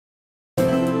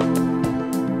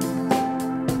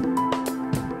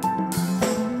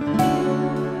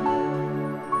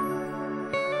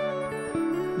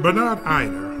Bernard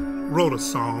Eider wrote a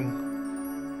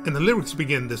song, and the lyrics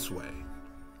begin this way.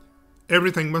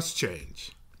 Everything must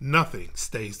change. Nothing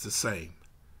stays the same.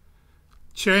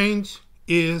 Change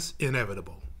is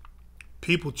inevitable.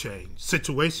 People change.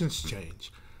 Situations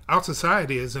change. Our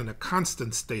society is in a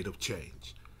constant state of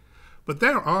change. But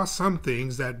there are some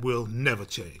things that will never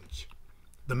change.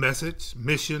 The message,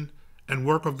 mission, and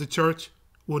work of the church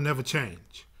will never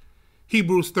change.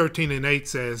 Hebrews 13:8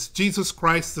 says, Jesus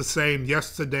Christ the same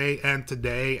yesterday and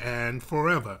today and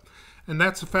forever. And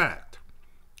that's a fact.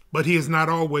 But he is not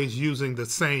always using the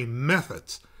same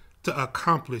methods to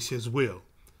accomplish his will.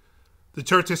 The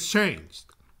church has changed.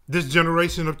 This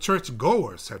generation of church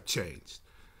goers have changed.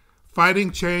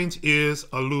 Fighting change is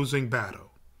a losing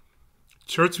battle.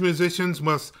 Church musicians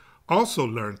must also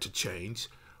learn to change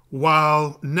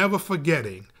while never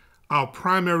forgetting our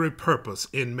primary purpose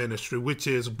in ministry, which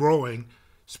is growing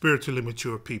spiritually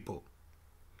mature people.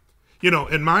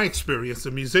 In my experience,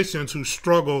 the musicians who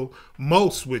struggle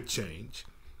most with change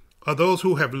are those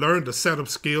who have learned a set of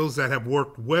skills that have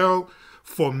worked well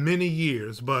for many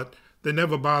years, but they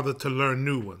never bother to learn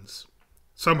new ones.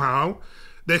 Somehow,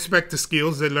 they expect the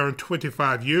skills they learned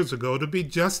 25 years ago to be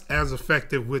just as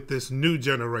effective with this new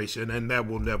generation, and that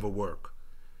will never work.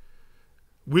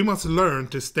 We must learn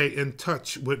to stay in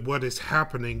touch with what is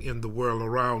happening in the world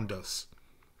around us.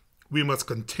 We must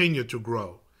continue to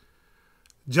grow.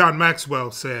 John Maxwell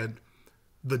said,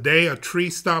 "The day a tree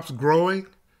stops growing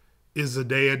is the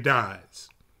day it dies."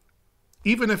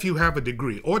 Even if you have a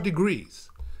degree or degrees,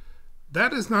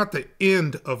 that is not the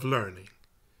end of learning.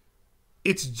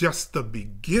 It's just the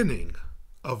beginning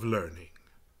of learning.